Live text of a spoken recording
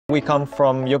We come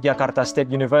from Yogyakarta State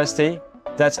University.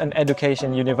 That's an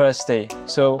education university,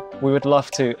 so we would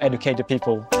love to educate the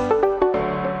people.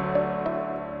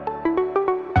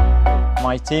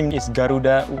 My team is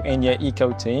Garuda UNY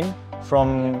Eco team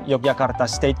from Yogyakarta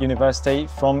State University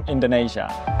from Indonesia.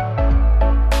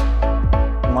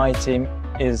 My team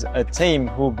is a team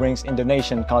who brings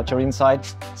Indonesian culture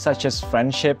insights such as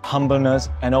friendship, humbleness,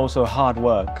 and also hard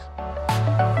work.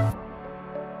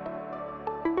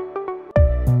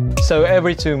 So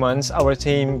every 2 months, our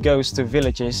team goes to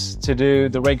villages to do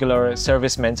the regular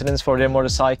service maintenance for their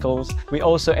motorcycles. We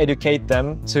also educate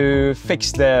them to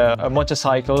fix their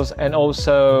motorcycles and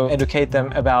also educate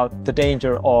them about the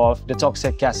danger of the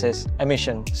toxic gases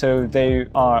emission, so they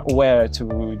are aware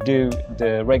to do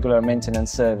the regular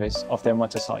maintenance service of their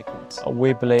motorcycles.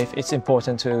 We believe it's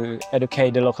important to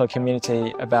educate the local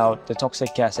community about the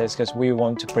toxic gases because we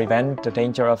want to prevent the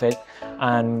danger of it,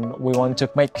 and we want to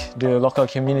make the local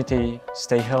community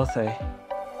stay healthy.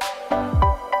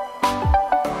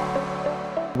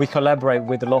 We collaborate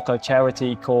with a local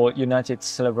charity called United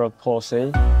Cerebral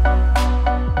Palsy.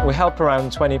 We help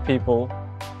around 20 people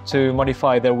to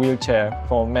modify their wheelchair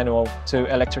from manual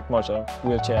to electric motor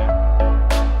wheelchair.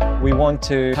 We want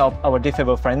to help our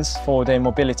disabled friends for their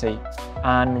mobility,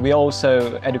 and we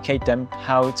also educate them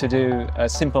how to do a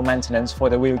simple maintenance for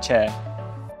the wheelchair.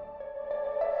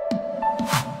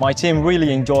 My team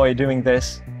really enjoy doing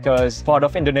this because part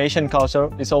of Indonesian culture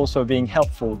is also being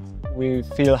helpful. We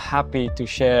feel happy to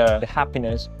share the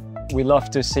happiness. We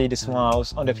love to see the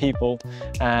smiles on the people,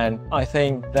 and I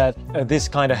think that this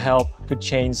kind of help could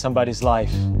change somebody's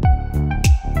life.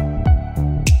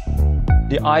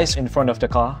 The eyes in front of the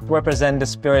car represent the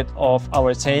spirit of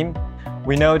our team.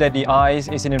 We know that the eyes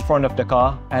is in front of the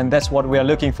car, and that's what we are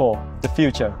looking for, the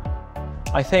future.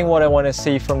 I think what I want to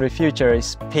see from the future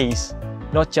is peace.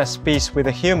 Not just peace with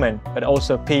the human, but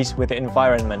also peace with the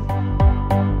environment.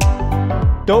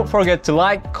 Don't forget to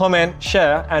like, comment,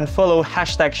 share, and follow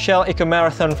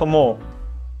 #ShellEcoMarathon for more.